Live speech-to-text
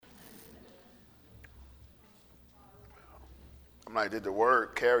I'm like, did the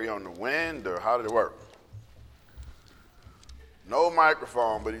word carry on the wind, or how did it work? No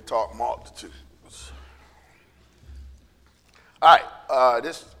microphone, but he taught multitudes. All right,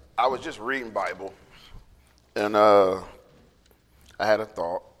 I was just reading Bible, and I had a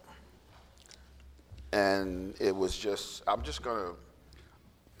thought, and it was just, I'm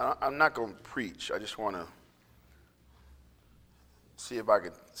not gonna preach. I just want to see if I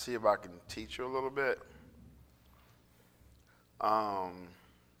can teach you a little bit.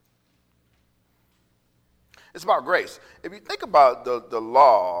 It's about grace. If you think about the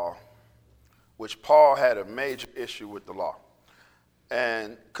law, which Paul had a major issue with the law.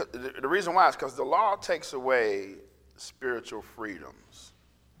 And the reason why is because the law takes away spiritual freedoms.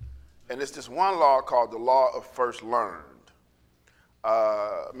 And it's this one law called the law of first learned.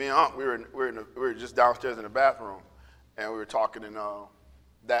 Me and Unc, we were just downstairs in the bathroom, and we were talking, and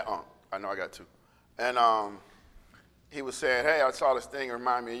that Unc, I know I got two. And he was saying, hey, I saw this thing, it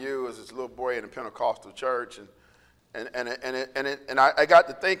reminded me of you, as this little boy in a Pentecostal church. And I got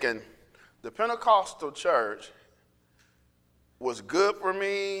to thinking, the Pentecostal church was good for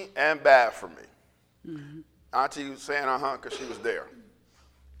me and bad for me. Mm-hmm. Auntie was saying because she was there.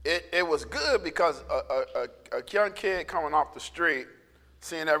 It was good because a young kid coming off the street,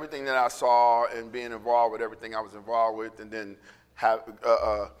 seeing everything that I saw and being involved with everything I was involved with, and then have,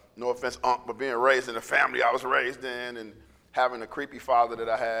 no offense, Unc, but being raised in the family I was raised in, and having a creepy father that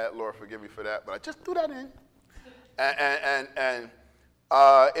I had, Lord forgive me for that, but I just threw that in. And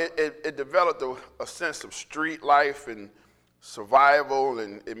it developed a sense of street life and survival,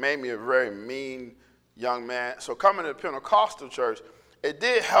 and it made me a very mean young man. So coming to the Pentecostal church, it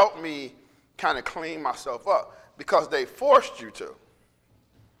did help me kind of clean myself up because they forced you to.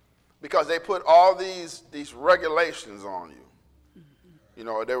 Because they put all these regulations on you. Mm-hmm. You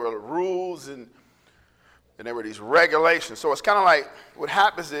know, there were rules and there were these regulations. So it's kind of like what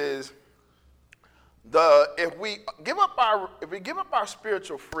happens is if we give up our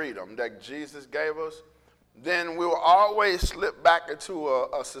spiritual freedom that Jesus gave us, then we will always slip back into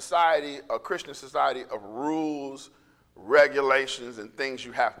a society, a Christian society of rules, regulations, and things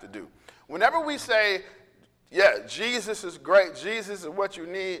you have to do. Whenever we say, yeah, Jesus is great, Jesus is what you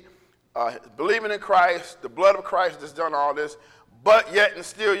need, believing in Christ, the blood of Christ has done all this, but yet and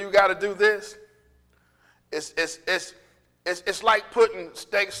still you got to do this, it's like putting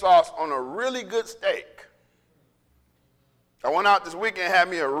steak sauce on a really good steak. I went out this weekend and had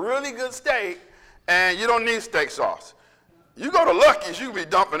me a really good steak, and you don't need steak sauce. You go to Lucky's, you can be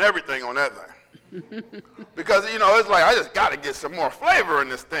dumping everything on that thing. Because, you know, it's like, I just got to get some more flavor in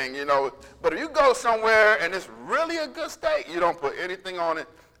this thing, you know. But if you go somewhere and it's really a good steak, you don't put anything on it,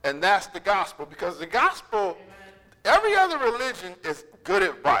 and that's the gospel. Because the gospel, every other religion is good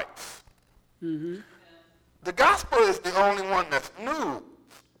advice. Mm-hmm. The gospel is the only one that's new.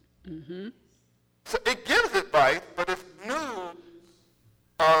 Mm-hmm. So it gives advice, but it's new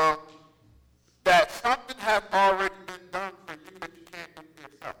that something has already been done for you that you can't do for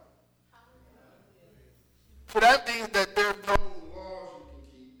yourself. So that means that there's no laws you can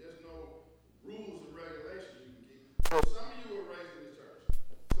keep, there's no rules and regulations you can keep. So some of you were raised in the church.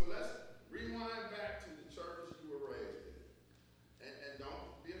 So let's rewind back to the churches you were raised in. And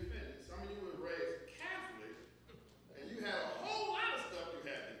don't be offended. Some of you were raised Catholic, and you had a whole lot of stuff you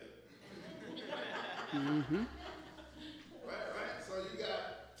had to do. Mm-hmm. Right. So you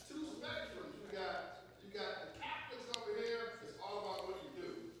got two spectrums. You got the Catholics over here. It's all about what you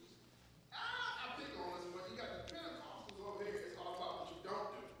do. I pick on this, but you got the Pentecostals over here. It's all about what you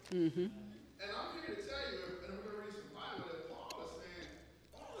don't do. Mm-hmm. And I'm here to tell you, and we're going to read some Bible that Paul is saying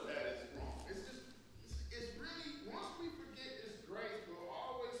all of that is wrong. It's really, once we forget this grace, we'll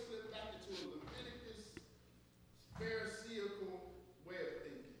always slip back into a Leviticus, Pharisaical way of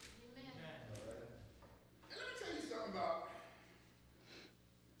thinking. Amen. All right. And let me tell you something about,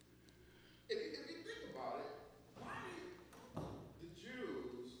 if you think about it, why did the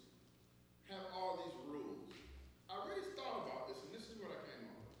Jews have all these rules? I really thought about this, and this is what I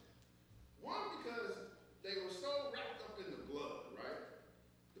came up with. One, because they were so wrapped up in the blood, right?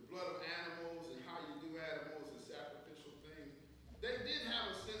 The blood of animals and how you do animals and sacrificial things. They did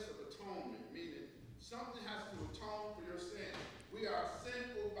have a sense of atonement, meaning something has to atone for your sin. We are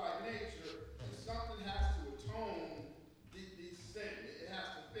sinful by nature, and something has to atone these sin. It has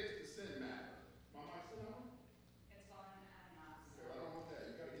to fix the sin matter. My mic still on? It's on and off. Okay, I don't want that.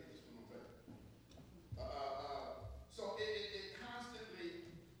 You got to get this one on paper. So it constantly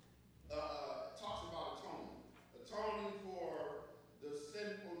talks about atonement. Atoning for the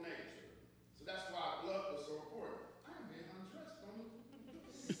sinful nature. So that's why blood was so important. I am being undressed.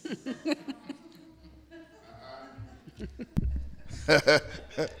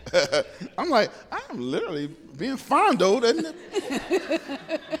 I'm like, I'm literally being fondled, isn't it?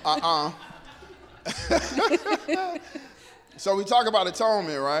 So we talk about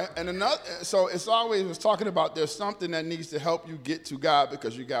atonement, right? And so it's always was talking about there's something that needs to help you get to God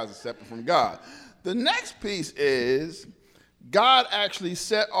because you guys are separate from God. The next piece is God actually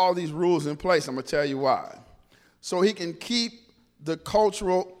set all these rules in place. I'm going to tell you why. So he can keep the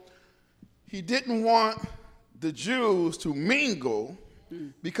cultural. He didn't want the Jews to mingle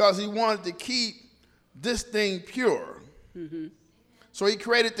because he wanted to keep this thing pure. Mm-hmm. So he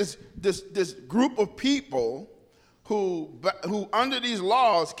created this group of people who under these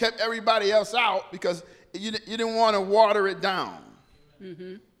laws kept everybody else out because you didn't want to water it down.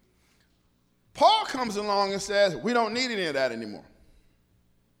 Mm-hmm. Paul comes along and says, we don't need any of that anymore.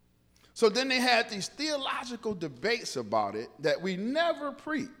 So then they had these theological debates about it that we never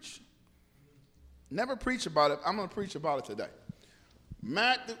preach. Never preach about it. I'm going to preach about it today.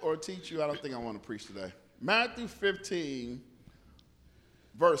 Matthew, or teach you, I don't think I want to preach today. Matthew 15,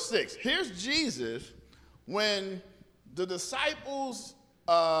 verse 6. Here's Jesus when the disciples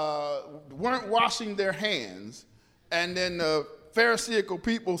weren't washing their hands, and then the Pharisaical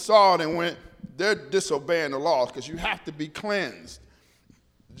people saw it and went, they're disobeying the laws because you have to be cleansed.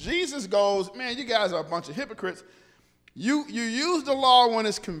 Jesus goes, man, you guys are a bunch of hypocrites. You use the law when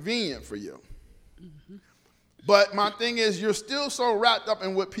it's convenient for you. Mm-hmm. But my thing is, you're still so wrapped up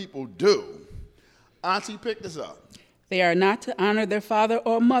in what people do. Auntie, pick this up. They are not to honor their father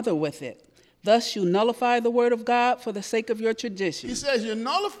or mother with it. Thus you nullify the word of God for the sake of your tradition. He says you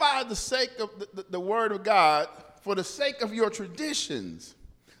nullify the sake of the word of God for the sake of your traditions.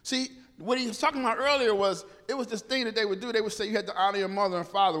 See, what he was talking about earlier was, it was this thing that they would do. They would say you had to honor your mother and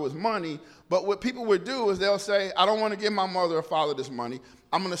father with money. But what people would do is they'll say, I don't want to give my mother or father this money.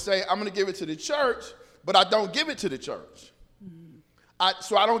 I'm going to say, I'm going to give it to the church, but I don't give it to the church. Mm-hmm.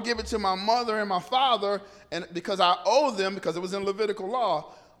 So I don't give it to my mother and my father, and because I owe them, because it was in Levitical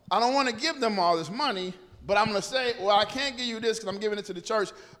law, I don't want to give them all this money, but I'm going to say, well, I can't give you this because I'm giving it to the church,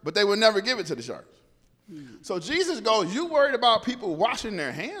 but they would never give it to the church. Mm-hmm. So Jesus goes, you worried about people washing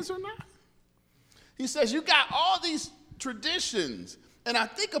their hands or not? He says, you got all these traditions. And I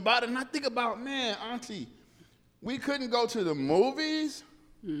think about it, and I think about, man, Auntie, we couldn't go to the movies,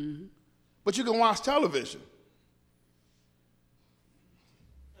 mm-hmm. but you can watch television.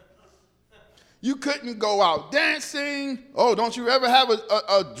 You couldn't go out dancing. Oh, don't you ever have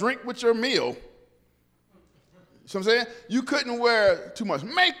a drink with your meal? So I'm saying? You couldn't wear too much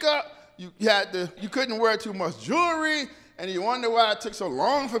makeup. You couldn't wear too much jewelry. And you wonder why it took so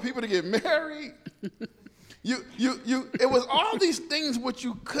long for people to get married. It was all these things which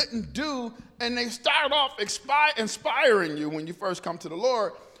you couldn't do, and they start off inspiring you when you first come to the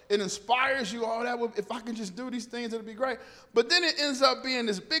Lord. It inspires you, if I can just do these things, it'll be great. But then it ends up being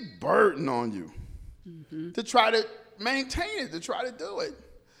this big burden on you mm-hmm. to try to maintain it, to try to do it.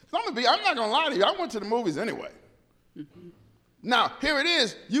 I'm not going to lie to you, I went to the movies anyway. Mm-hmm. Now, here it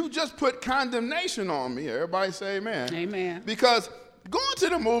is. You just put condemnation on me. Everybody say amen. Amen. Because going to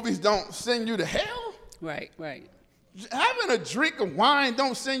the movies don't send you to hell. Right, right. Having a drink of wine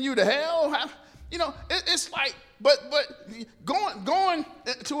don't send you to hell. It's like, but going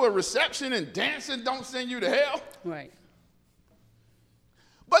to a reception and dancing don't send you to hell. Right.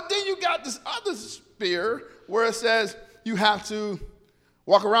 But then you got this other sphere where it says you have to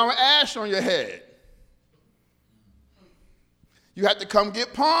walk around with ash on your head. You have to come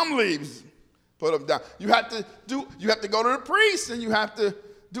get palm leaves, put them down. You have to go to the priest, and you have to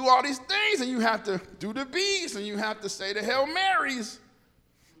do all these things, and you have to do the beads, and you have to say the Hail Marys.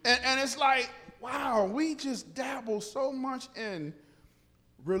 And it's like, wow, we just dabble so much in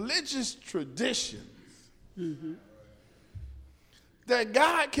religious traditions mm-hmm. that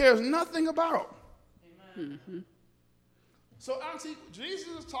God cares nothing about. Amen. Mm-hmm. So, Auntie, Jesus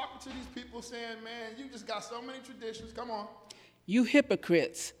is talking to these people saying, man, you just got so many traditions. Come on. You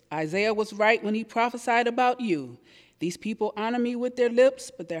hypocrites. Isaiah was right when he prophesied about you. These people honor me with their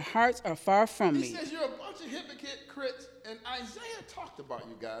lips, but their hearts are far from me. He says you're a bunch of hypocrites, and Isaiah talked about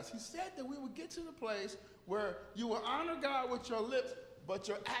you guys. He said that we would get to the place where you will honor God with your lips, but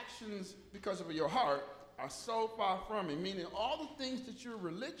your actions, because of your heart, are so far from me, meaning all the things that you're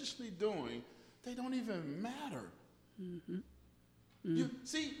religiously doing, they don't even matter. Mm-hmm. Mm-hmm.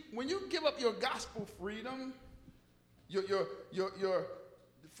 See, when you give up your gospel freedom, your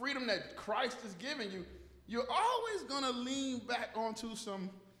freedom that Christ is giving you, you're always going to lean back onto some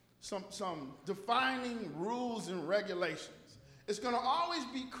defining rules and regulations. It's going to always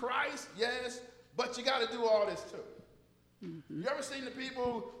be Christ, yes, but you got to do all this too. Mm-hmm. You ever seen the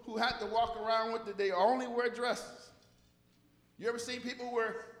people who had to walk around with they only wear dresses? You ever seen people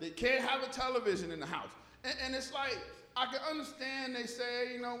where they can't have a television in the house? And it's like, I can understand they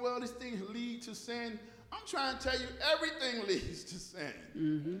say, well, these things lead to sin. I'm trying to tell you, everything leads to sin.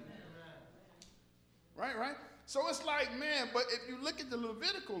 Mm-hmm. Right? So it's like, man, but if you look at the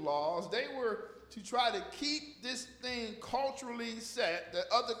Levitical laws, they were to try to keep this thing culturally set, that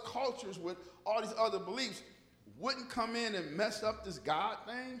other cultures with all these other beliefs wouldn't come in and mess up this God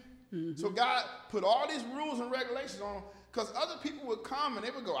thing. Mm-hmm. So God put all these rules and regulations on them, because other people would come and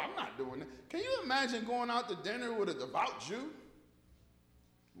they would go, I'm not doing that. Can you imagine going out to dinner with a devout Jew?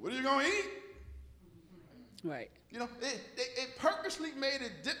 What are you going to eat? Right. It purposely made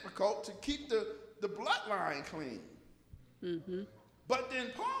it difficult to keep the bloodline clean. Mm-hmm. But then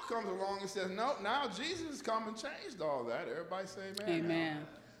Paul comes along and says, no, now Jesus has come and changed all that. Everybody say amen. Amen.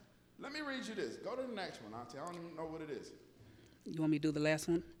 Now, let me read you this. Go to the next one, Auntie. I don't even know what it is. You want me to do the last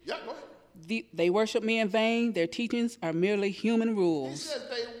one? Yeah, go ahead. They worship me in vain. Their teachings are merely human He rules. says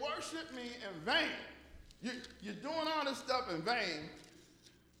they worship me in vain. You're doing all this stuff in vain.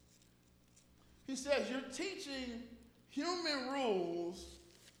 He says you're teaching human rules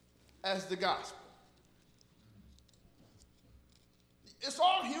as the gospel. It's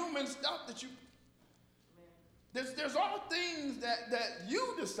all human stuff that there's all things that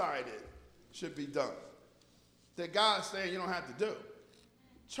you decided should be done, that God's saying you don't have to do.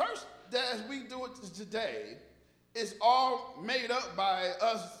 Church, as we do it today, is all made up by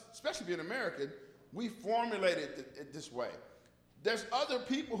us, especially being American. We formulated it this way. There's other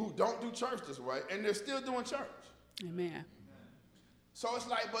people who don't do church this way, and they're still doing church. Amen. So it's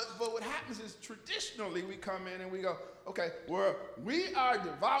like, but what happens is traditionally we come in and we go, okay, we are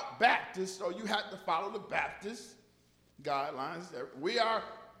devout Baptists, so you have to follow the Baptist guidelines. We are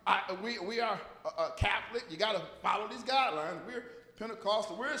Catholic, you got to follow these guidelines. We're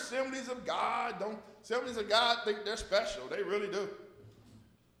Pentecostal, we're Assemblies of God. Assemblies of God think they're special. They really do.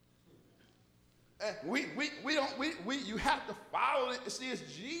 And you have to follow it. See, it's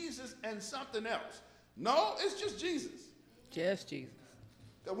Jesus and something else. No, it's just Jesus. Just Jesus.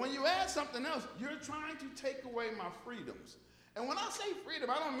 When you add something else, you're trying to take away my freedoms. And when I say freedom,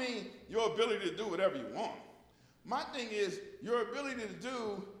 I don't mean your ability to do whatever you want. My thing is your ability to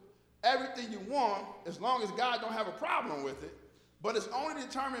do everything you want as long as God don't have a problem with it, but it's only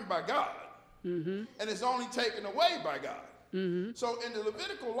determined by God. Mm-hmm. And it's only taken away by God. Mm-hmm. So in the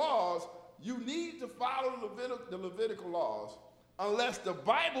Levitical laws, you need to follow the Levitical laws unless the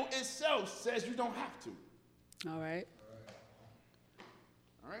Bible itself says you don't have to. All right.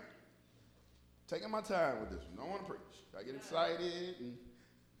 All right? Taking my time with this one. Don't want to preach. I get excited, and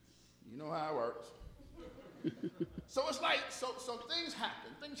you know how it works. So it's like, so things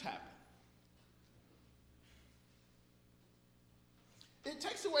happen. Things happen. It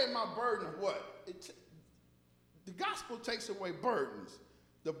takes away my burden of what? The gospel takes away burdens.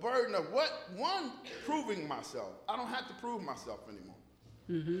 The burden of what? One, proving myself. I don't have to prove myself anymore.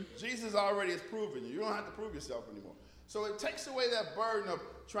 Mm-hmm. Jesus already has proven you. You don't have to prove yourself anymore. So it takes away that burden of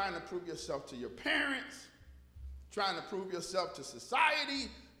trying to prove yourself to your parents, trying to prove yourself to society,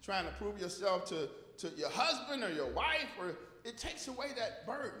 trying to prove yourself to your husband or your wife. Or it takes away that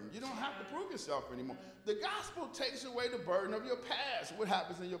burden. You don't have to prove yourself anymore. The gospel takes away the burden of your past. What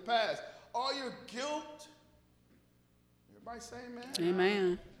happens in your past? All your guilt. Everybody say amen?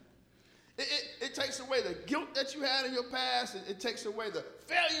 Amen. It takes away the guilt that you had in your past. It takes away the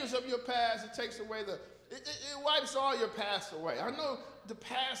failures of your past. It takes away it wipes all your past away. I know the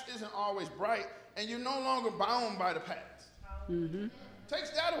past isn't always bright, and you're no longer bound by the past. Mm-hmm.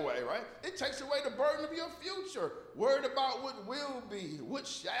 Takes that away, right? It takes away the burden of your future. Worried about what will be, what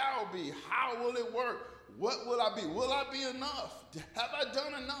shall be, how will it work, what will I be? Will I be enough? Have I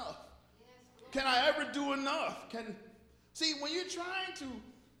done enough? Can I ever do enough? See, when you're trying to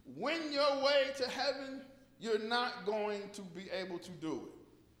win your way to heaven, you're not going to be able to do it.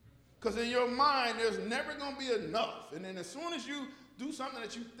 Because in your mind, there's never going to be enough. And then as soon as you do something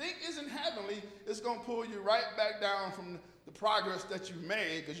that you think isn't heavenly, it's going to pull you right back down from the progress that you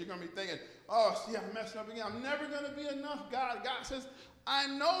made, because you're going to be thinking, oh, see, I messed up again. I'm never going to be enough, God. God says, I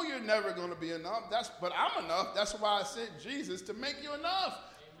know you're never going to be enough, but I'm enough. That's why I sent Jesus, to make you enough,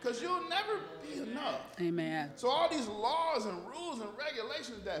 because you'll never be enough. Amen. So all these laws and rules and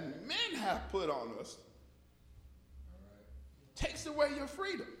regulations that men have put on us takes away your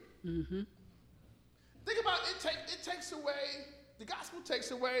freedom. Mm-hmm. Think about it. It takes away, the gospel takes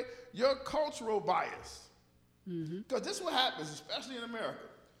away your cultural bias. Because this is what happens, especially in America.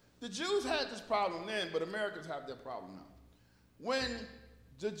 The Jews had this problem then, but Americans have their problem now. When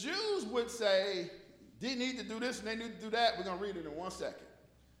the Jews would say, they need to do this and they need to do that, we're going to read it in 1 second.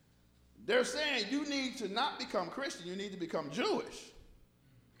 they're saying you need to not become Christian, you need to become Jewish.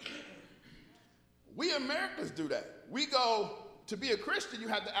 We Americans do that. We go, to be a Christian, you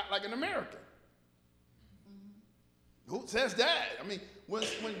have to act like an American. Who says that? I mean, when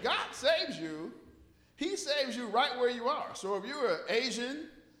God saves you, he saves you right where you are. So if you're an Asian,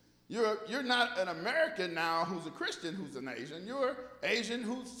 you're not an American now who's a Christian who's an Asian. You're Asian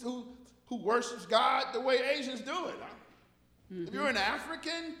who worships God the way Asians do it. Mm-hmm. If you're an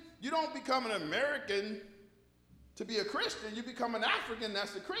African, you don't become an American to be a Christian. You become an African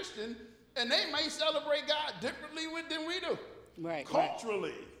that's a Christian, and they may celebrate God differently than we do. Right.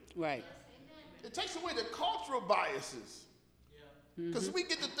 Culturally. Right. It takes away the cultural biases. Because we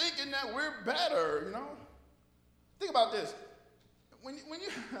get to thinking that we're better, you know. Think about this. When you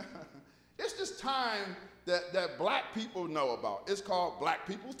it's this time that black people know about. It's called Black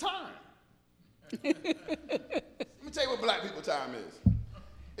People's Time. Let me tell you what Black People Time is.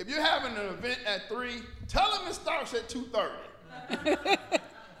 If you're having an event at 3, tell them it starts at 2:30.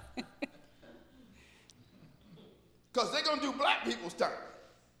 Because they're going to do Black People's Time.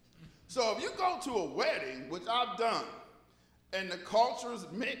 So if you go to a wedding, which I've done, and the cultures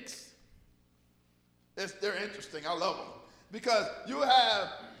mix, they're interesting. I love them. Because you have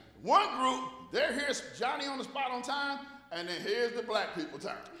one group, here's Johnny on the spot on time, and then here's the black people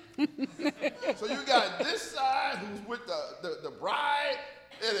time. So you got this side who's with the bride.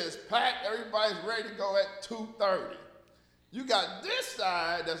 It is packed. Everybody's ready to go at 2:30. You got this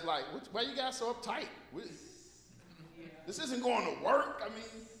side that's like, why you guys so uptight? This isn't going to work. I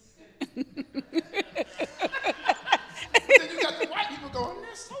mean, then you got the white people going,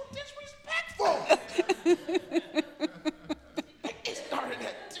 they're so disrespectful.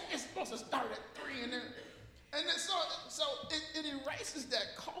 It's supposed to start at 3, and then so it erases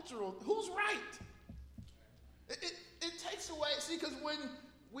that cultural. Who's right? It takes away. See, because when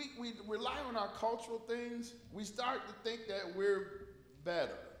we rely on our cultural things, we start to think that we're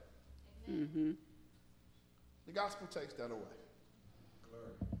better. Mm-hmm. The gospel takes that away.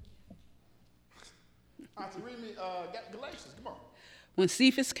 So read me Galatians, come on. When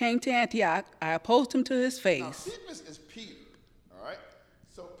Cephas came to Antioch, I opposed him to his face. Now, Cephas is Peter, all right?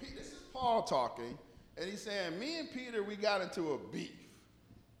 So this is Paul talking, and he's saying, me and Peter, we got into a beef,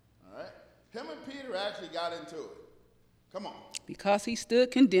 all right? Him and Peter actually got into it. Come on. Because he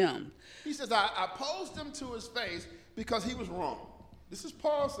stood condemned. He says, I opposed him to his face because he was wrong. This is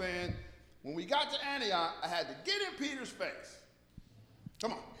Paul saying, when we got to Antioch, I had to get in Peter's face.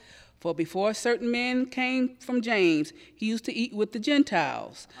 Come on. For before certain men came from James, he used to eat with the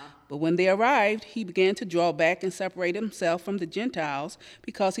Gentiles. But when they arrived, he began to draw back and separate himself from the Gentiles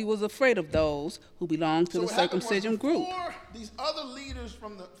because he was afraid of those who belonged to the circumcision group. Before these other leaders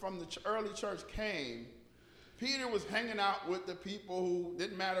from the early church came, Peter was hanging out with the people who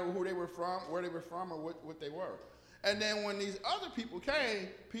didn't matter who they were from, where they were from, or what they were. And then when these other people came,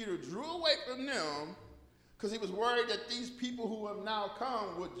 Peter drew away from them because he was worried that these people who have now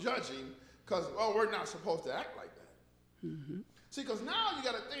come would judge him because, we're not supposed to act like that. Mm-hmm. See, because now you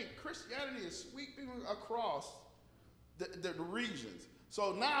got to think Christianity is sweeping across the regions.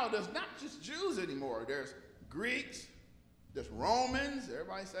 So now there's not just Jews anymore. There's Greeks, there's Romans,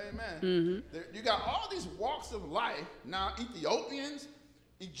 everybody say amen. Mm-hmm. You got all these walks of life, now Ethiopians,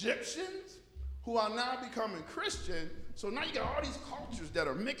 Egyptians, who are now becoming Christian. So now you got all these cultures that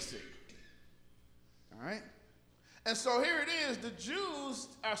are mixing. All right? And so here it is, the Jews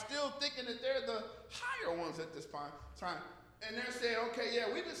are still thinking that they're the higher ones at this time. And they're saying, okay,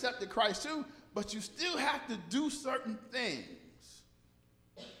 yeah, we've accepted Christ too, but you still have to do certain things.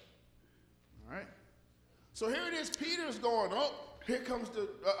 All right? So here it is, Peter's going, here comes the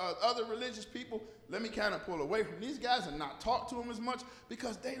other religious people. Let me kind of pull away from these guys and not talk to them as much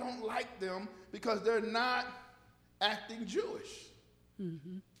because they don't like them because they're not acting Jewish.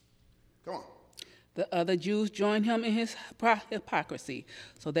 Mm-hmm. Come on. The other Jews joined him in his hypocrisy,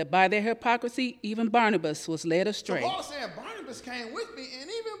 so that by their hypocrisy, even Barnabas was led astray. So Paul is saying, Barnabas came with me, and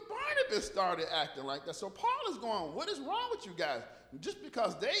even Barnabas started acting like that. So Paul is going, what is wrong with you guys? Just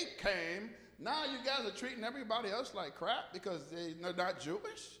because they came, now you guys are treating everybody else like crap because they're not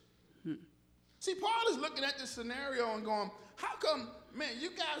Jewish? See, Paul is looking at this scenario and going, how come, man, you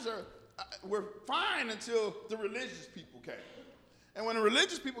guys were fine until the religious people came. And when the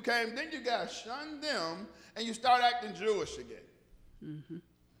religious people came, then you guys shunned them, and you start acting Jewish again. Mm-hmm.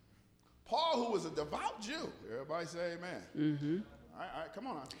 Paul, who was a devout Jew, everybody say amen. Mm-hmm. All right, come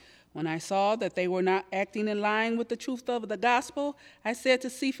on now. When I saw that they were not acting in line with the truth of the gospel, I said to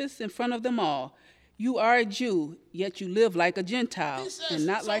Cephas in front of them all, you are a Jew, yet you live like a Gentile, and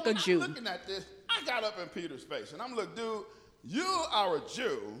not like a Jew. I'm looking at this, I got up in Peter's face, and I'm like, dude, you are a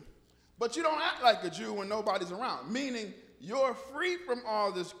Jew, But you don't act like a Jew when nobody's around, meaning you're free from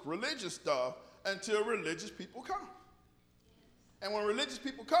all this religious stuff until religious people come. And when religious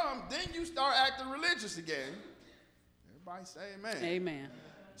people come, then you start acting religious again. Everybody say amen. Amen.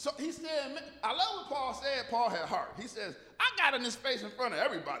 So he said, I love what Paul said. Paul had heart. He says, I got in this face in front of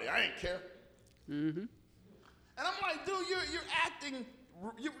everybody. I ain't care. Mm-hmm. And I'm like, dude, you're acting,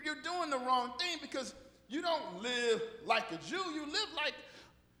 you're doing the wrong thing because you don't live like a Jew. You live like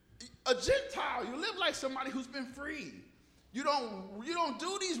a Gentile. You live like somebody who's been freed. You don't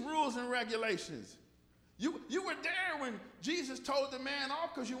do these rules and regulations. You were there when Jesus told the man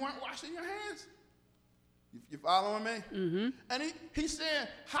off because you weren't washing your hands. You following me? Mm-hmm. And he said,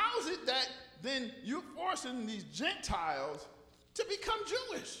 how is it that then you're forcing these Gentiles to become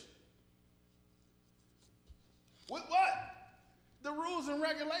Jewish? With what? The rules and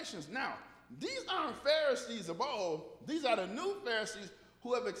regulations. Now, these aren't Pharisees of old. These are the new Pharisees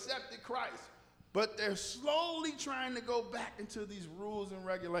who have accepted Christ. But they're slowly trying to go back into these rules and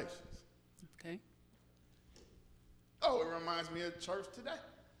regulations. Okay. Oh, it reminds me of church today.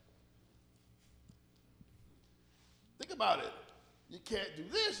 Think about it. You can't do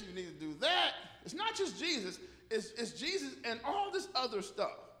this, you need to do that. It's not just Jesus, it's Jesus and all this other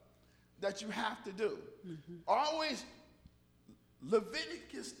stuff that you have to do. Mm-hmm. Always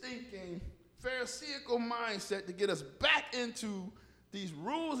Leviticus thinking, Pharisaical mindset to get us back into these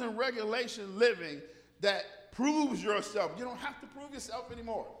rules and regulation living that proves yourself. You don't have to prove yourself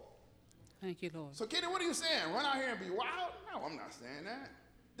anymore. Thank you, Lord. So, Kenny, what are you saying? Run out here and be wild? No, I'm not saying that.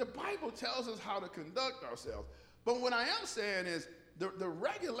 The Bible tells us how to conduct ourselves. But what I am saying is the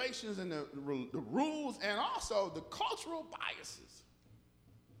regulations and the rules and also the cultural biases.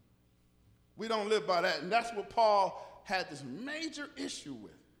 We don't live by that. And that's what Paul had this major issue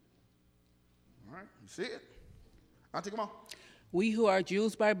with. All right, you see it? Auntie, come on. We who are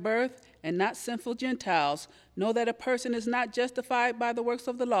Jews by birth and not sinful Gentiles know that a person is not justified by the works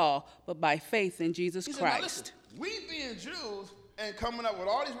of the law, but by faith in Jesus He said, Christ. now listen, we being Jews and coming up with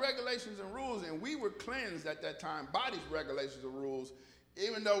all these regulations and rules, and we were cleansed at that time by these regulations and rules,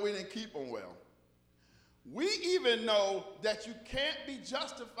 even though we didn't keep them well. We even know that you can't be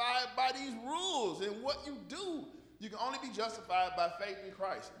justified by these rules and what you do. You can only be justified by faith in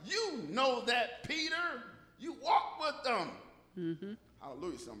Christ. You know that, Peter. You walk with them. Mm-hmm.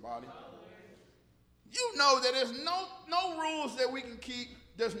 Hallelujah, somebody. You know that there's no rules that we can keep.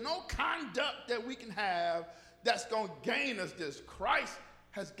 There's no conduct that we can have that's going to gain us this. Christ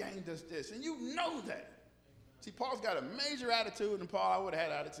has gained us this, and you know that. See, Paul's got a major attitude, and Paul, I would have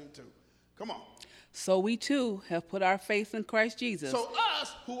had attitude too. Come on. So we too have put our faith in Christ Jesus. So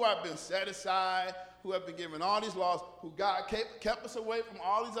us who have been set aside, who have been given all these laws, who God kept us away from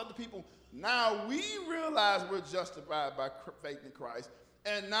all these other people, now we realize we're justified by faith in Christ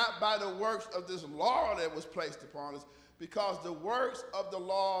and not by the works of this law that was placed upon us, because the works of the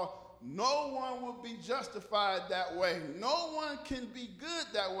law, no one will be justified that way. No one can be good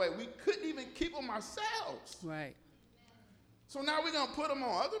that way. We couldn't even keep them ourselves. Right. So now we're going to put them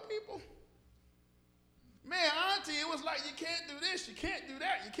on other people? Man, Auntie, it was like, you can't do this, you can't do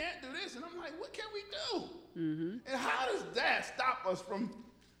that, you can't do this. And I'm like, what can we do? Mm-hmm. And how does that stop us from...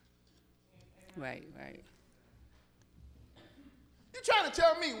 Right, right. You trying to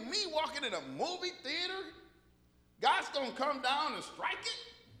tell me walking in a movie theater, God's going to come down and strike it?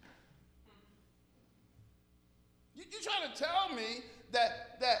 You trying to tell me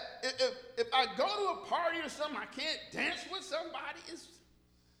that if I go to a party or something, I can't dance with somebody?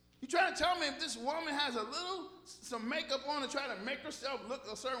 You trying to tell me if this woman has some makeup on and try to make herself look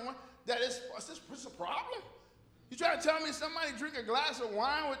a certain way, that it's a problem? You trying to tell me somebody drink a glass of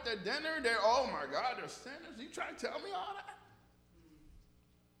wine with their dinner, oh my God, they're sinners? You trying to tell me all that?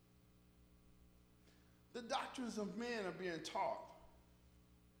 The doctrines of men are being taught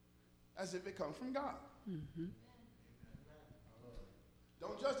as if it comes from God. Mm-hmm.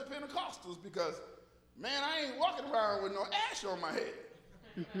 Don't judge the Pentecostals because, man, I ain't walking around with no ash on my head.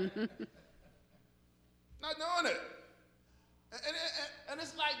 Not doing it. And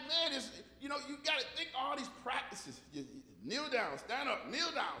it's like, man, you got to think all these practices. You kneel down, stand up,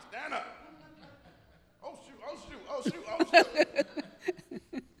 kneel down, stand up. Oh, shoot, oh, shoot, oh, shoot, oh,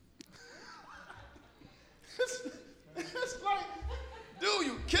 shoot. It's like, dude,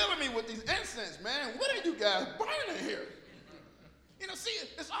 you killing me with these incense, man. What are you guys burning here? See,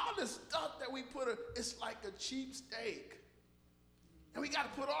 it's all this stuff that we it's like a cheap steak. And we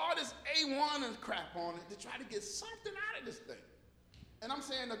got to put all this A1 and crap on it to try to get something out of this thing. And I'm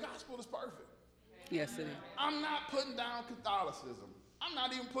saying the gospel is perfect. Yes, it is. I'm not putting down Catholicism. I'm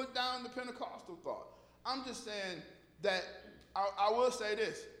not even putting down the Pentecostal thought. I'm just saying that I will say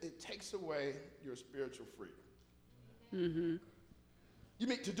this. It takes away your spiritual freedom. Mm-hmm. You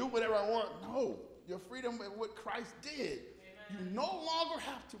mean to do whatever I want? No. Your freedom is what Christ did. You no longer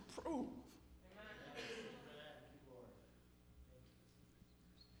have to prove.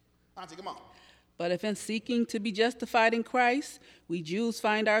 Auntie, come on. But if in seeking to be justified in Christ, we Jews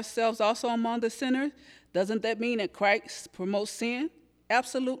find ourselves also among the sinners, doesn't that mean that Christ promotes sin?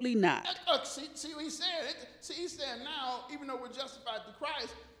 Absolutely not. Look, see what he said? He said now, even though we're justified through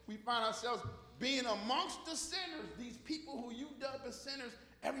Christ, we find ourselves being amongst the sinners. These people who you dubbed as sinners,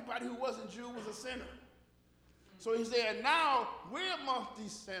 everybody who wasn't Jew was a sinner. So he said, now we're amongst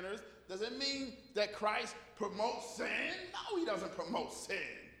these sinners. Does it mean that Christ promotes sin? No, he doesn't promote sin.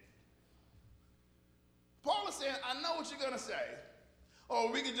 Paul is saying, I know what you're going to say.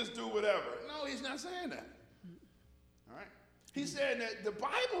 Oh, we can just do whatever. No, he's not saying that. All right? He's saying that the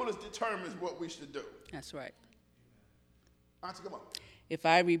Bible determines what we should do. That's right. Auntie, come on. If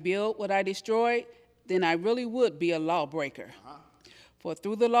I rebuild what I destroyed, then I really would be a lawbreaker. Uh-huh. For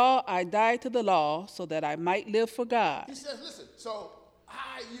through the law I died to the law so that I might live for God. He says, listen, so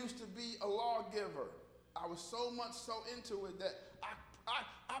I used to be a lawgiver. I was so much so into it that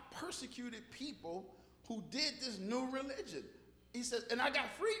I persecuted people who did this new religion. He says, and I got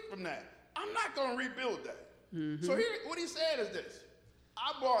freed from that. I'm not going to rebuild that. Mm-hmm. So here, what he said is this.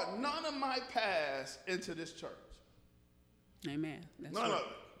 I brought none of my past into this church. Amen. That's none right. of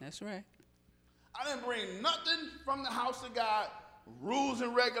it. That's right. I didn't bring nothing from the house of God, rules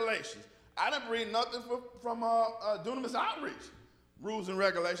and regulations. I didn't bring nothing from Dunamis Outreach, rules and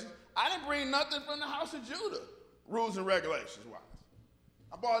regulations. I didn't bring nothing from the house of Judah, rules and regulations wise.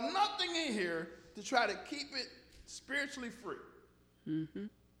 I brought nothing in here to try to keep it spiritually free. Mm-hmm.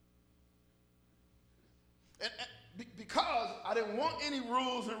 Because I didn't want any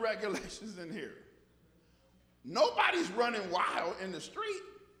rules and regulations in here. Nobody's running wild in the street.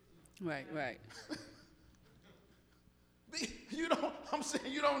 Right, right. I'm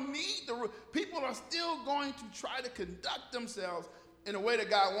saying you don't need the rules. People are still going to try to conduct themselves in the way that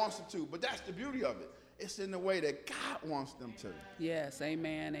God wants them to. But that's the beauty of it. It's in the way that God wants them to. Yes,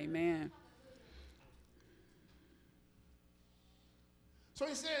 amen, amen. So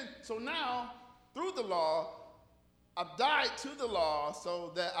he said, so now, through the law, I've died to the law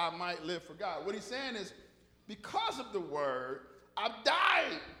so that I might live for God. What he's saying is, because of the word, I've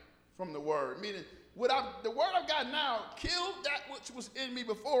died from the word. Meaning, the word I've got now killed that which was in me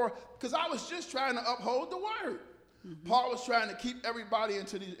before, because I was just trying to uphold the word. Mm-hmm. Paul was trying to keep everybody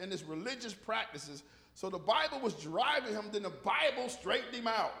in this religious practices. So the Bible was driving him, then the Bible straightened him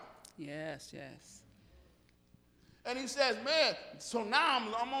out. Yes, yes. And he says, man, so now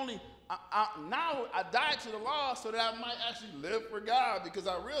now I died to the law so that I might actually live for God, because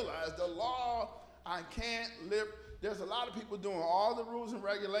I realized the law, I can't live. There's a lot of people doing all the rules and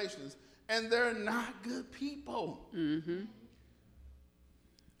regulations, and they're not good people. Mm-hmm.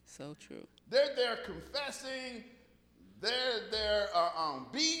 So true. They're there confessing. They're there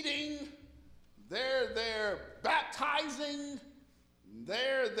beating. They're there baptizing.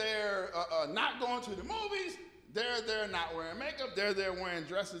 They're there not going to the movies. They're there not wearing makeup. They're there wearing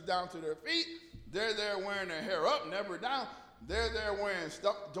dresses down to their feet. They're there wearing their hair up, never down. They're there wearing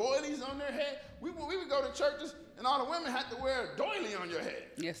stuffed doilies on their head. We would go to churches, and all the women had to wear a doily on your head.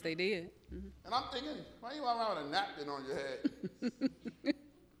 Yes, they did. Mm-hmm. And I'm thinking, why you walk around with a napkin on your head?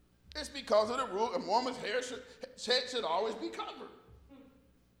 It's because of the rule. A woman's head should always be covered.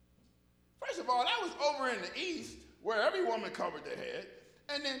 First of all, that was over in the East, where every woman covered their head.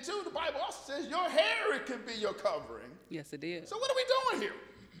 And then, too, the Bible also says your hair, it can be your covering. Yes, it did. So what are we doing here?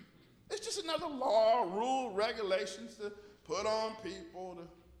 It's just another law, rule, regulations to put on people.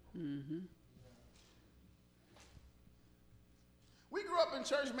 Mm-hmm. We grew up in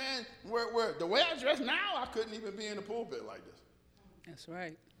church, man, where the way I dress now, I couldn't even be in the pulpit like this. That's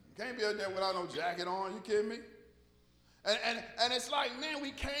right. Can't be out there without no jacket on. You kidding me? And it's like, man,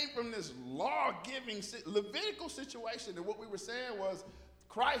 we came from this law-giving, Levitical situation, and what we were saying was,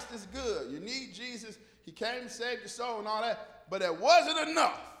 Christ is good. You need Jesus. He came to save your soul and all that. But it wasn't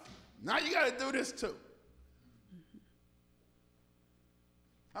enough. Now you got to do this too.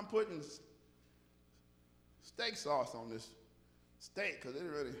 I'm putting steak sauce on this steak because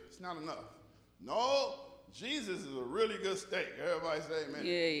it's not enough. No, Jesus is a really good steak. Everybody say amen.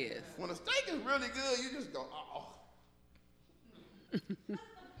 Yeah, he is. When a steak is really good, you just go, oh.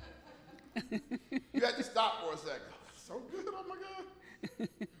 You have to stop for a second. So good, oh my God.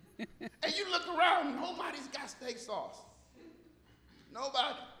 And you look around, nobody's got steak sauce.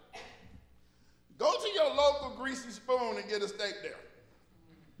 Nobody. Go to your local greasy spoon and get a steak there.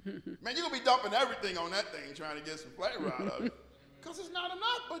 Man, you're going to be dumping everything on that thing trying to get some flavor out of it. Because it's not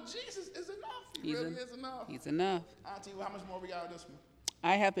enough, but Jesus is enough. He really is enough. He's enough. Auntie, how much more we got on this one?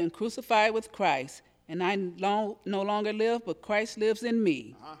 I have been crucified with Christ, and I no longer live, but Christ lives in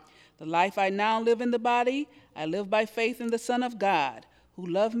me. The life I now live in the body, I live by faith in the Son of God, who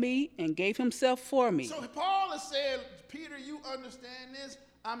loved me and gave himself for me. So Paul is saying, Peter, you understand this?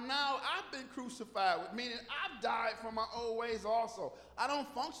 I've been crucified, meaning I've died from my old ways also. I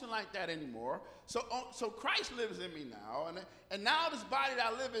don't function like that anymore. So Christ lives in me now. And now this body that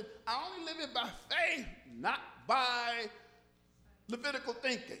I live in, I only live it by faith, not by Levitical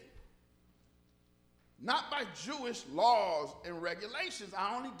thinking. Not by Jewish laws and regulations.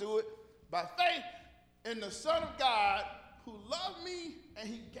 I only do it by faith in the Son of God who loved me and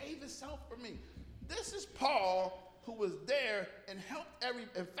he gave himself for me. This is Paul, who was there and helped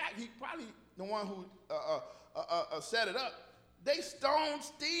in fact, he probably the one who set it up. They stoned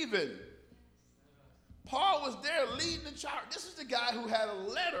Stephen. Paul was there leading the charge. This is the guy who had a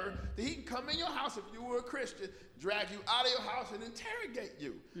letter that he can come in your house if you were a Christian, drag you out of your house and interrogate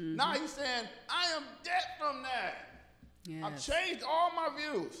you. Mm-hmm. Now he's saying, I am dead from that. Yes. I've changed all my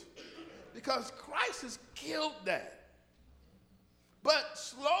views because Christ has killed that. But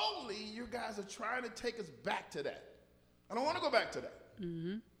slowly, you guys are trying to take us back to that. I don't want to go back to that.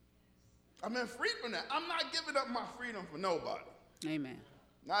 Mm-hmm. I'm in free from that. I'm not giving up my freedom for nobody. Amen.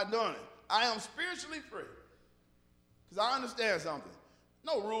 Not doing it. I am spiritually free. Because I understand something.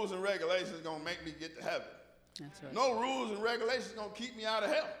 No rules and regulations are going to make me get to heaven. That's right. No rules and regulations are going to keep me out of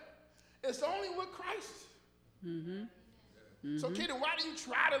hell. It's only with Christ. Mm-hmm. Mm-hmm. So, kid, why do you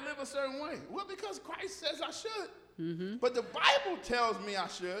try to live a certain way? Well, because Christ says I should. Mm-hmm. But the Bible tells me I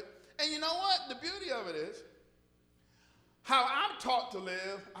should. And you know what? The beauty of it is, how I'm taught to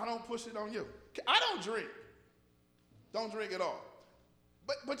live, I don't push it on you. I don't drink. Don't drink at all.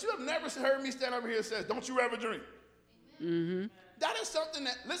 But you have never heard me stand over here and say, don't you ever drink. Mm-hmm. That is something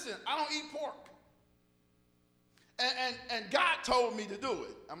that, listen, I don't eat pork. And God told me to do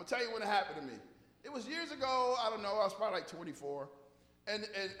it. I'm going to tell you when it happened to me. It was years ago, I don't know, I was probably like 24. And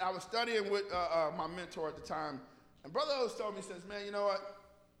I was studying with my mentor at the time. And Brother O's told me, he says, man, you know what?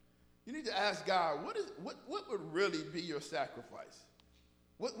 You need to ask God, what would really be your sacrifice?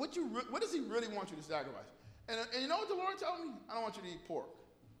 What does he really want you to sacrifice? And you know what the Lord told me? I don't want you to eat pork.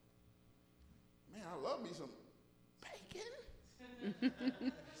 Man, I love me some bacon.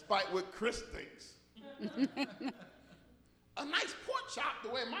 Despite what Chris thinks. A nice pork chop, the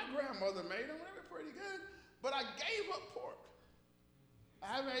way my grandmother made them, they were pretty good. But I gave up pork.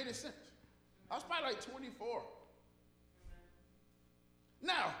 I haven't ate it since. I was probably like 24.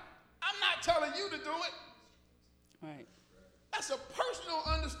 Now, I'm not telling you to do it. Right. That's a personal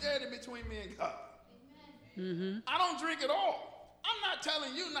understanding between me and God. Mm-hmm. I don't drink at all. I'm not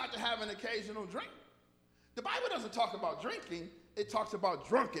telling you not to have an occasional drink. The Bible doesn't talk about drinking. It talks about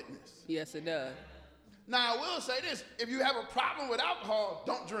drunkenness. Yes, it does. Now, I will say this. If you have a problem with alcohol,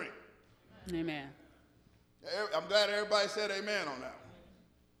 don't drink. Amen. I'm glad everybody said amen on that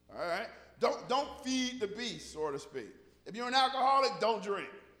one. All right? Don't feed the beast, so to speak. If you're an alcoholic, don't drink.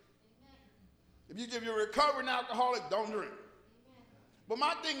 If you're a recovering alcoholic, don't drink. But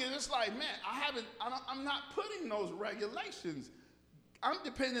my thing is, it's like, man, I'm not putting those regulations. I'm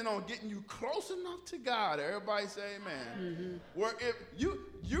depending on getting you close enough to God. Everybody say amen. Mm-hmm. Where if you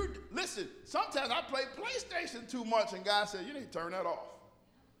listen, sometimes I play PlayStation too much and God said, you need to turn that off.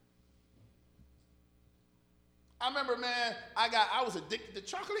 I remember, man, I was addicted to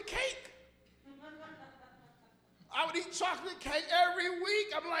chocolate cake. I would eat chocolate cake every week.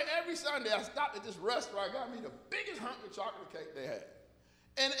 I'm like, every Sunday, I stopped at this restaurant, got me the biggest hunk of chocolate cake they had.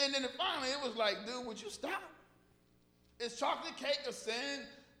 And then finally, it was like, dude, would you stop? Is chocolate cake a sin?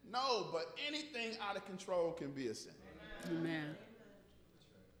 No, but anything out of control can be a sin. Amen.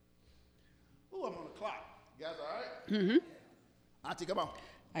 Ooh, I'm on the clock. You guys all right? Mm-hmm. Auntie, come on.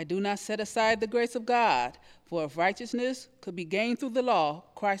 I do not set aside the grace of God, for if righteousness could be gained through the law,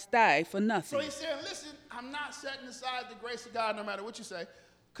 Christ died for nothing. So he's saying, listen, I'm not setting aside the grace of God no matter what you say.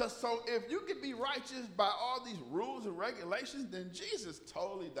 Because so if you could be righteous by all these rules and regulations, then Jesus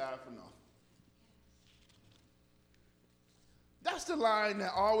totally died for nothing. That's the line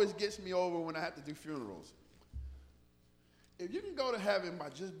that always gets me over when I have to do funerals. If you can go to heaven by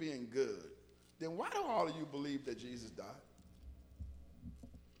just being good, then why do all of you believe that Jesus died?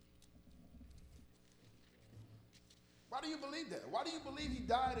 Why do you believe that? Why do you believe he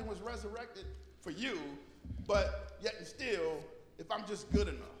died and was resurrected for you, but yet and still, if I'm just good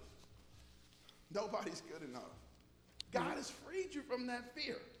enough? Nobody's good enough. God has freed you from that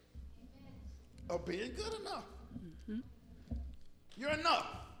fear of being good enough. Mm-hmm. You're enough.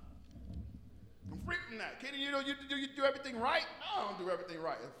 free from that. Kenny, you do everything right? No, I don't do everything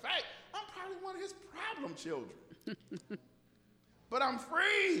right. In fact, I'm probably one of his problem children. But I'm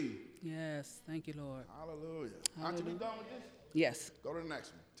free. Yes. Thank you, Lord. Hallelujah. Aren't you done with this? Yes. Go to the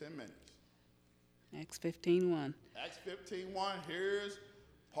next one. 10 minutes. Acts 15:1. Acts 15:1. Here's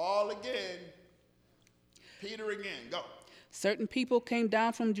Paul again. Peter again. Go. Certain people came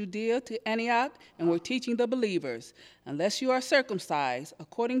down from Judea to Antioch and were teaching the believers, unless you are circumcised,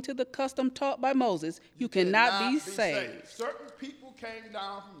 according to the custom taught by Moses, you cannot be saved. Certain people came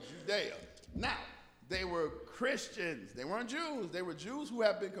down from Judea. Now, they were Christians. They weren't Jews. They were Jews who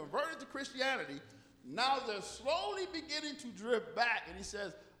have been converted to Christianity. Now they're slowly beginning to drift back. And he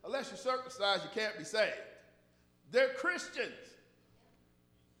says, unless you're circumcised, you can't be saved. They're Christians.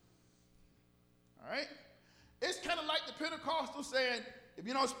 All right? It's kind of like the Pentecostals saying, if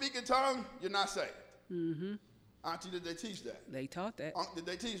you don't speak in tongues, you're not saved. Mm-hmm. Auntie, did they teach that? They taught that. Did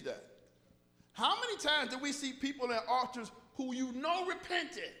they teach that? How many times do we see people at altars who you know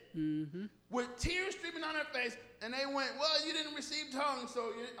repented with tears streaming down their face, and they went, well, you didn't receive tongues,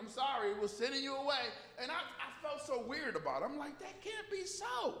 so I'm sorry, we're sending you away. And I felt so weird about it. I'm like, that can't be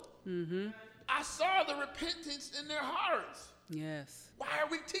so. Mm-hmm. I saw the repentance in their hearts. Yes. Why are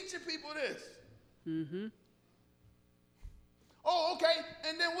we teaching people this? Mm-hmm. Oh, okay,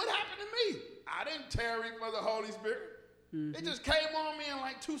 and then what happened to me? I didn't tarry for the Holy Spirit. It just came on me in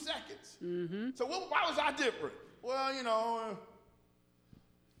like 2 seconds. Mm-hmm. So why was I different? Well, you know,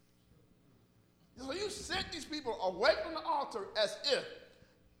 so you sent these people away from the altar as if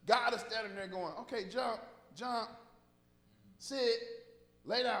God is standing there going, okay, jump, sit,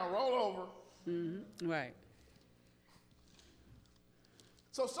 lay down, roll over. Mm-hmm. Right.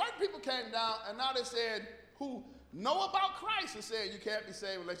 So certain people came down, and now they said, who know about Christ, and said, you can't be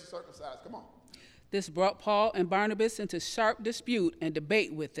saved unless you're circumcised. Come on. This brought Paul and Barnabas into sharp dispute and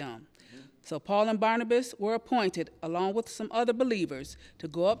debate with them. So Paul and Barnabas were appointed, along with some other believers, to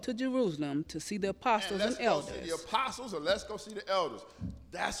go up to Jerusalem to see the apostles and elders. Let's go see the apostles, or let's go see the elders.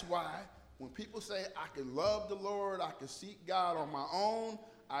 That's why when people say, I can love the Lord, I can seek God on my own,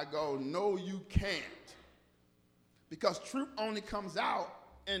 I go, no, you can't. Because truth only comes out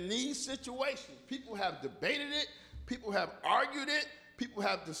in these situations. People have debated it, people have argued it, people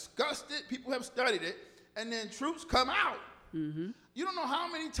have discussed it, people have studied it, and then truths come out. Mm-hmm. You don't know how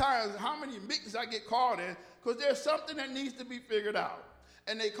many times, how many meetings I get called in, because there's something that needs to be figured out.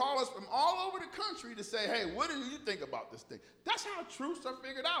 And they call us from all over the country to say, hey, what do you think about this thing? That's how truths are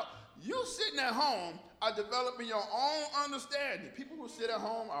figured out. You sitting at home are developing your own understanding. People who sit at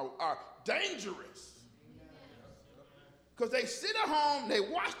home are dangerous. Because they sit at home, they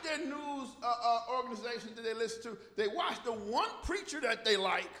watch their news organizations that they listen to, they watch the one preacher that they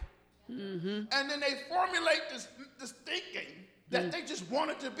like, and then they formulate this thinking that they just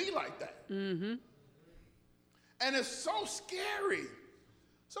wanted to be like that. Mm-hmm. And it's so scary.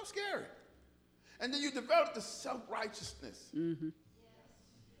 So scary. And then you develop the self-righteousness. Mm-hmm.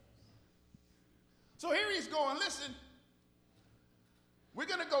 So here he's going, listen, we're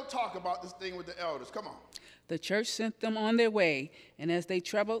going to go talk about this thing with the elders. Come on. The church sent them on their way, and as they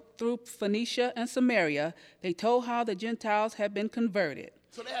traveled through Phoenicia and Samaria, they told how the Gentiles had been converted.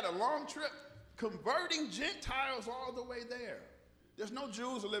 So they had a long trip converting Gentiles all the way there. There's no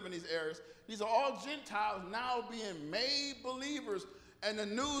Jews who live in these areas. These are all Gentiles now being made believers, and the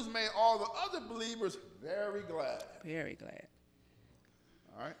news made all the other believers very glad. Very glad.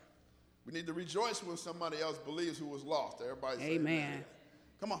 All right? We need to rejoice when somebody else believes who was lost. Everybody say Amen.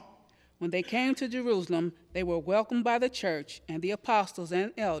 Come on. When they came to Jerusalem, they were welcomed by the church and the apostles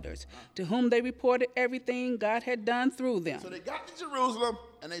and elders, to whom they reported everything God had done through them. So they got to Jerusalem,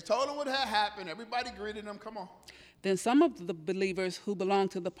 and they told them what had happened. Everybody greeted them. Come on. Then some of the believers who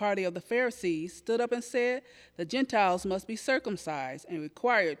belonged to the party of the Pharisees stood up and said, the Gentiles must be circumcised and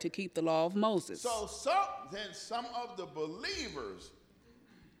required to keep the law of Moses. So some of the believers,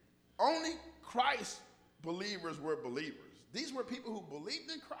 only Christ believers were believers. These were people who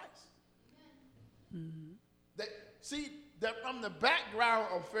believed in Christ. Mm-hmm. They're from the background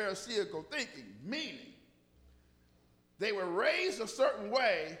of Pharisaical thinking, meaning they were raised a certain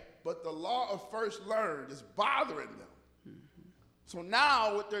way, but the law of first learned is bothering them. Mm-hmm. So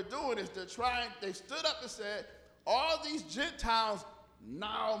now what they're doing is they stood up and said, all these Gentiles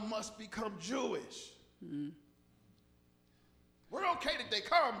now must become Jewish. Mm-hmm. We're okay that they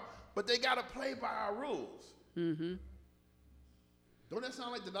come, but they got to play by our rules. Mm-hmm. Don't that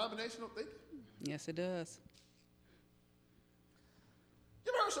sound like denominational thinking? Yes, it does.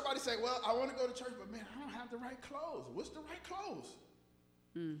 You ever heard somebody say, well, I want to go to church, but man, I don't have the right clothes. What's the right clothes?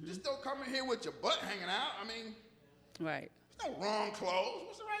 Mm-hmm. Just don't come in here with your butt hanging out. I mean, right. there's no wrong clothes.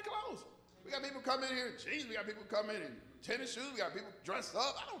 What's the right clothes? We got people come in here in jeans. We got people come in tennis shoes. We got people dressed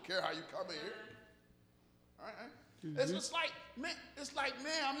up. I don't care how you come in here. All right? Mm-hmm. It's like, man,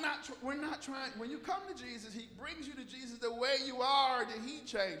 we're not trying. When you come to Jesus, he brings you to Jesus the way you are, then he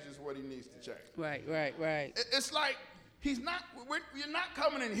changes what he needs to change. Right. It's like you're not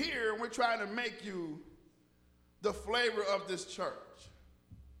coming in here and we're trying to make you the flavor of this church.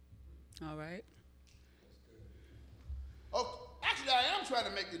 All right. Oh, actually, I am trying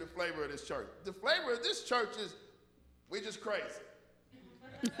to make you the flavor of this church. The flavor of this church is we're just crazy.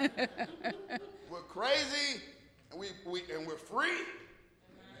 We're crazy, and we're free.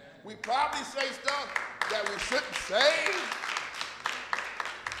 We probably say stuff that we shouldn't say.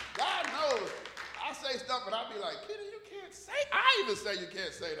 God knows. I say stuff, and I'll be like, Kitty, you can't say. I even say you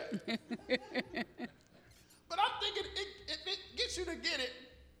can't say that. But I'm thinking if it gets you to get it,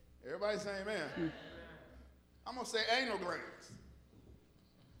 everybody say amen. I'm going to say anal glands.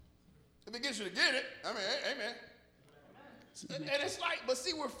 If it gets you to get it, I mean, amen. And it's like, but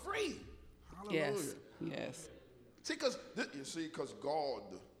see, we're free. Hallelujah. Yes. See, because God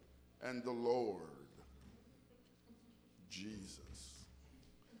and the Lord, Jesus.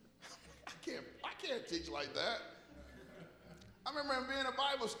 I can't teach like that. I remember being in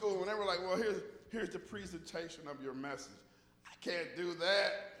Bible school and they were like, well, here's the presentation of your message. I can't do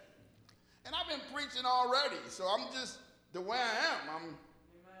that. And I've been preaching already, so I'm just the way I am.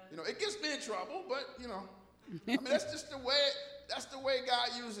 It gets me in trouble, but I mean that's just the way God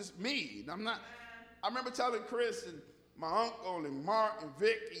uses me. I remember telling Chris and my uncle and Mark and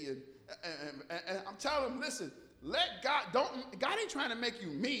Vicky and I'm telling them, listen, let God ain't trying to make you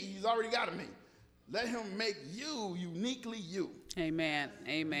me. He's already got a me. Let him make you uniquely you. Amen.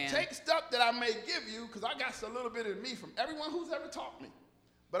 Take stuff that I may give you, because I got a little bit of me from everyone who's ever taught me,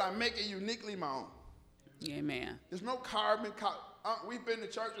 but I make it uniquely my own. Amen. There's no carbon copy. We've been to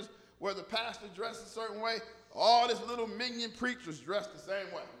churches where the pastor dressed a certain way. All these little minion preachers dressed the same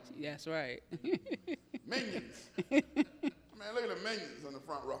way. That's right. Minions. Man, look at the minions on the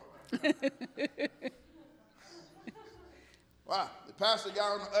front row. Wow, the pastor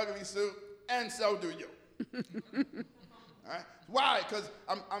got on an ugly suit, and so do you. All right? Why? Because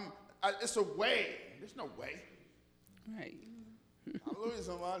it's a way. There's no way. Right. Hallelujah,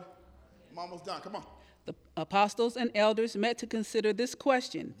 somebody. I'm almost done. Come on. The apostles and elders met to consider this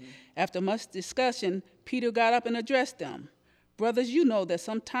question. Mm-hmm. After much discussion, Peter got up and addressed them. Brothers, you know that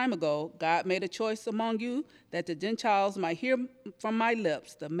some time ago, God made a choice among you that the Gentiles might hear from my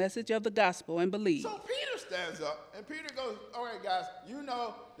lips the message of the gospel and believe. So Peter stands up, and Peter goes, all right, guys, you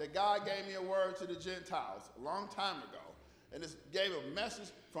know that God gave me a word to the Gentiles a long time ago, and it gave a message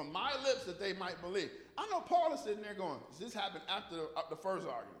from my lips that they might believe. I know Paul is sitting there going, this happened after the first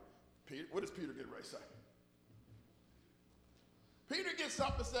argument. Peter, what does Peter get ready to say? Peter gets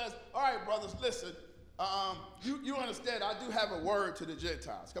up and says, all right, brothers, listen. You understand, I do have a word to the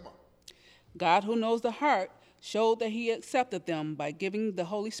Gentiles. Come on. God, who knows the heart, showed that he accepted them by giving the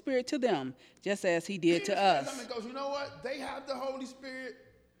Holy Spirit to them, just as he did Peter to us. Peter goes, you know what? They have the Holy Spirit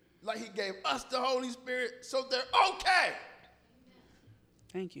like he gave us the Holy Spirit, so they're okay.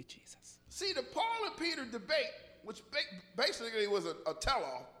 Thank you, Jesus. See, the Paul and Peter debate, which basically was a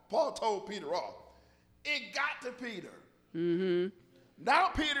tell-off, Paul told Peter off. It got to Peter. Mm-hmm. Now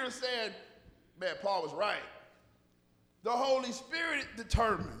Peter said, man, Paul was right. The Holy Spirit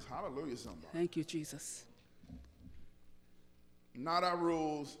determines. Hallelujah, somebody. Thank you, Jesus. Not our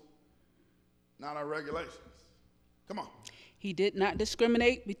rules, not our regulations. Come on. He did not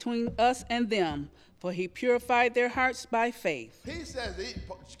discriminate between us and them, for he purified their hearts by faith. He says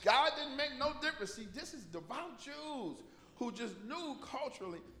God didn't make no difference. See, this is devout Jews who just knew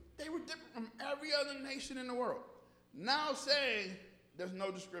culturally they were different from every other nation in the world. Now saying there's no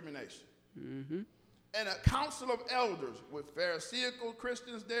discrimination. Mm-hmm. And a council of elders with Pharisaical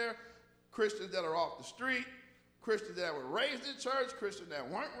Christians there, Christians that are off the street, Christians that were raised in church, Christians that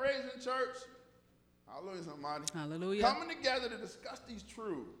weren't raised in church. Hallelujah, somebody. Hallelujah. Coming together to discuss these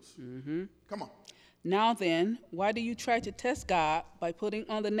truths. Mm-hmm. Come on. Now then, why do you try to test God by putting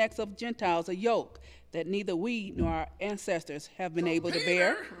on the necks of Gentiles a yoke that neither we nor our ancestors have been able to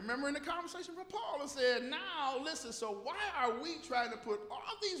bear? Remember in the conversation from Paul, it said, now listen, so why are we trying to put all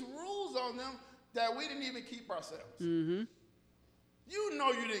these rules on them that we didn't even keep ourselves? Mm-hmm. You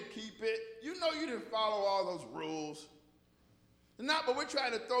know you didn't keep it. You know you didn't follow all those rules. But we're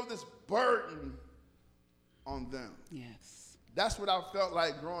trying to throw this burden on them. Yes. That's what I felt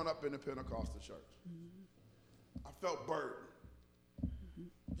like growing up in the Pentecostal church. Mm-hmm. I felt burdened.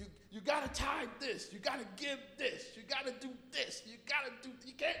 Mm-hmm. You got to tithe this. You got to give this. You got to do this. You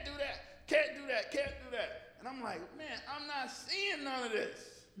can't do that. Can't do that. Can't do that. And I'm like, man, I'm not seeing none of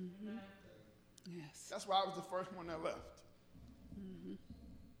this. Mm-hmm. That's why I was the first one that left.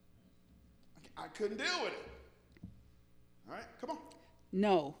 I couldn't deal with it. All right, come on.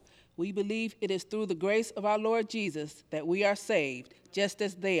 No, we believe it is through the grace of our Lord Jesus that we are saved, just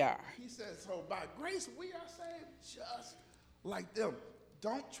as they are. He says, so by grace we are saved just like them.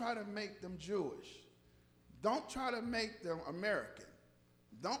 Don't try to make them Jewish. Don't try to make them American.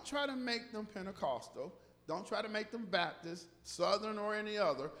 Don't try to make them Pentecostal. Don't try to make them Baptist, Southern, or any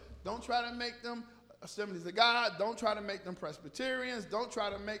other. Don't try to make them Assemblies of God. Don't try to make them Presbyterians. Don't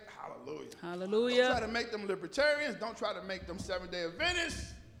try to make, hallelujah. Hallelujah. Don't try to make them Libertarians. Don't try to make them Seventh-day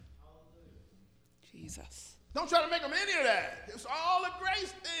Adventists. Jesus. Don't try to make them any of that. It's all a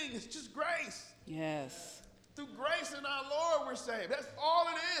grace thing. It's just grace. Yes. Through grace in our Lord, we're saved. That's all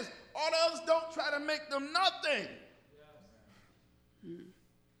it is. All the others, don't try to make them nothing.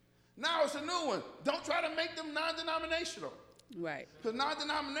 Now it's a new one. Don't try to make them non-denominational. Right. Because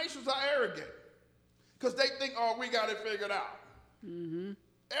non-denominationals are arrogant. Because they think, oh, we got it figured out.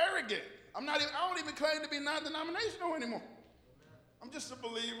 Arrogant. I don't even claim to be non-denominational anymore. I'm just a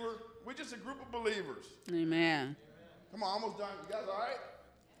believer. We're just a group of believers. Amen. Come on, almost done. You guys all right?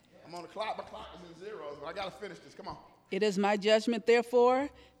 I'm on the clock. My clock is in zeros, but I got to finish this. Come on. It is my judgment, therefore,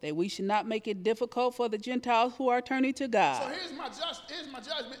 that we should not make it difficult for the Gentiles who are turning to So God. here's my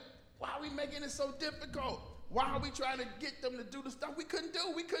judgment. Why are we making it so difficult? Why are we trying to get them to do the stuff we couldn't do?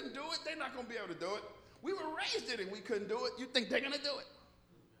 We couldn't do it. They're not going to be able to do it. We were raised in it. We couldn't do it. You think they're going to do it?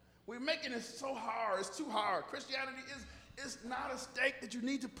 We're making it so hard. It's too hard. Christianity is not a steak that you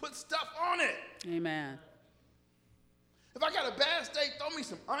need to put stuff on it. Amen. If I got a bad steak, throw me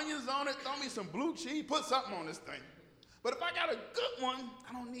some onions on it, throw me some blue cheese, put something on this thing. But if I got a good one,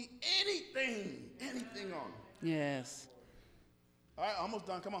 I don't need anything on it. Yes. All right, almost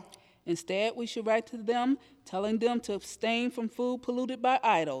done. Come on. Instead, we should write to them, telling them to abstain from food polluted by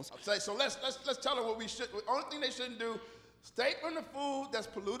idols. So let's tell them what we should. The only thing they shouldn't do: stay from the food that's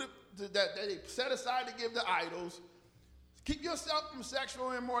polluted, that they set aside to give to idols. Keep yourself from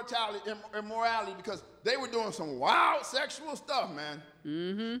sexual immorality, because they were doing some wild sexual stuff, man.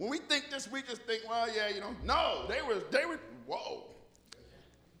 When we think this, we just think, well, yeah, No, they were. Whoa.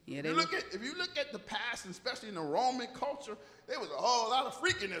 Yeah, If you look at the past, and especially in the Roman culture, there was a whole lot of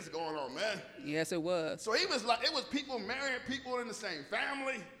freakiness going on, man. Yes, it was. So it was people marrying people in the same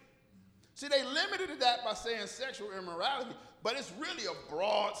family. See, they limited that by saying sexual immorality, but it's really a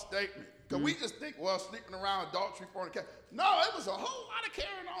broad statement. Because we just think, well, sleeping around, adultery, fornication. No, it was a whole lot of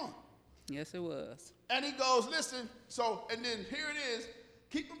carrying on. Yes, it was. And he goes, listen, and then here it is,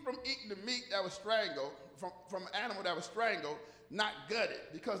 keep them from eating the meat that was strangled, from an animal that was strangled, not gutted,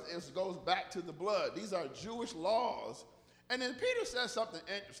 because it goes back to the blood. These are Jewish laws. And then Peter says something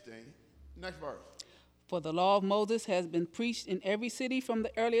interesting. Next verse. For the law of Moses has been preached in every city from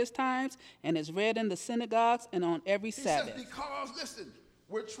the earliest times and is read in the synagogues and on every Sabbath. He says, because, listen,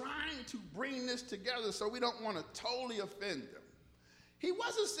 we're trying to bring this together so we don't want to totally offend them. He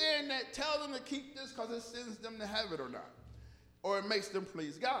wasn't saying that tell them to keep this because it sends them to heaven or not, or it makes them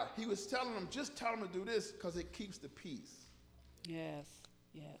please God. He was telling them, just tell them to do this because it keeps the peace. Yes,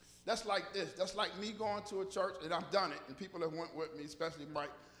 yes. That's like this. That's like me going to a church, and I've done it, and people that went with me, especially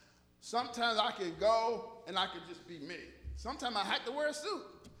Mike. Sometimes I can go and I can just be me. Sometimes I have to wear a suit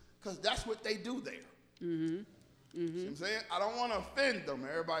because that's what they do there. See what I'm saying? I don't want to offend them.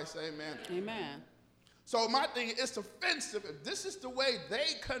 Everybody say amen. Amen. So my thing is, it's offensive if this is the way they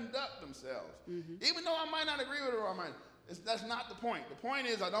conduct themselves. Even though I might not agree with it, or that's not the point. The point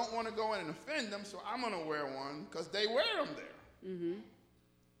is I don't want to go in and offend them, so I'm going to wear one because they wear them there.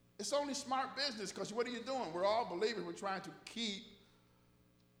 It's only smart business, because what are you doing? We're all believers. We're trying to keep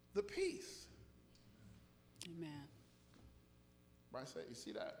the peace. Amen. Right? Say, you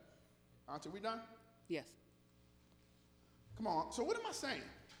see that? Auntie, we done? Yes. Come on. So what am I saying?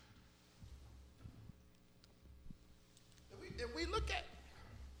 If we look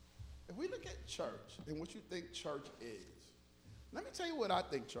at church and what you think church is, let me tell you what I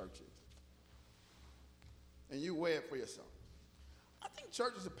think church is. And you weigh it for yourself. I think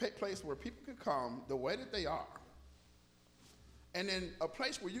church is a place where people can come the way that they are. And then a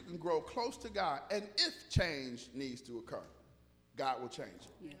place where you can grow close to God. And if change needs to occur, God will change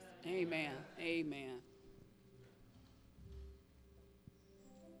it. Yes. Amen. Amen.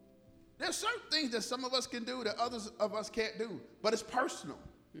 There's certain things that some of us can do that others of us can't do, but it's personal.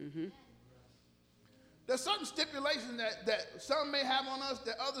 There's certain stipulations that some may have on us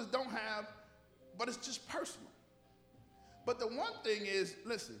that others don't have, but it's just personal. But the one thing is,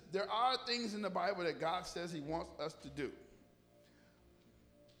 listen, there are things in the Bible that God says he wants us to do.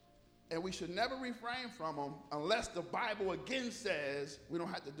 And we should never refrain from them unless the Bible again says we don't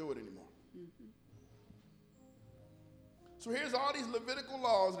have to do it anymore. So here's all these Levitical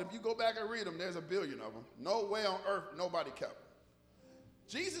laws, and if you go back and read them, there's a billion of them. No way on earth nobody kept them.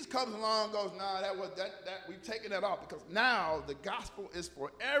 Jesus comes along and goes, nah, we've taken that off, because now the gospel is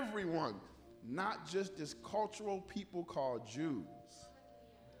for everyone, not just this cultural people called Jews.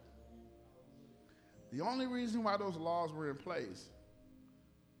 The only reason why those laws were in place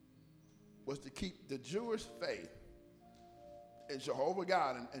was to keep the Jewish faith in Jehovah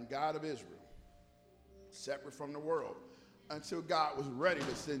God and God of Israel separate from the world until God was ready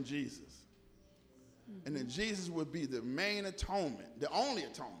to send Jesus. And then Jesus would be the main atonement, the only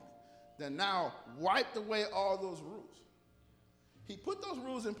atonement, that now wiped away all those rules. He put those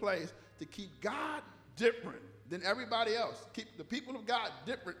rules in place to keep God different than everybody else, keep the people of God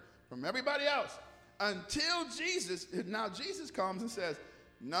different from everybody else, until Jesus, now Jesus comes and says,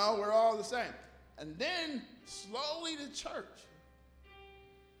 no, we're all the same. And then slowly the church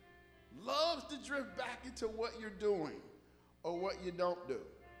loves to drift back into what you're doing or what you don't do.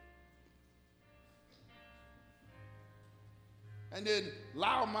 And then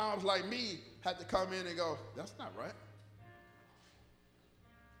loud mouths like me had to come in and go, that's not right.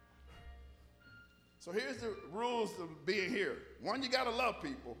 So here's the rules of being here. One, you got to love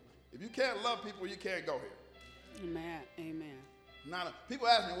people. If you can't love people, you can't go here. Amen. Amen. People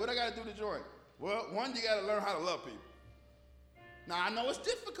ask me, what I got to do to join? Well, one, you got to learn how to love people. Now, I know it's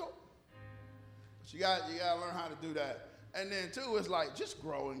difficult, but you got to learn how to do that. And then two, it's like, just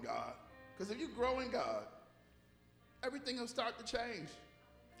grow in God. Because if you grow in God, everything will start to change.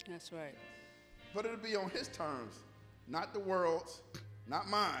 That's right. But it'll be on his terms, not the world's, not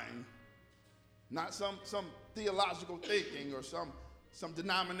mine, not some theological thinking or some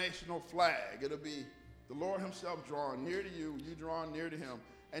denominational flag. It'll be the Lord himself drawing near to you, you drawing near to him,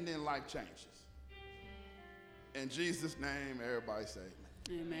 and then life changes. In Jesus' name, everybody say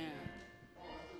amen. Amen.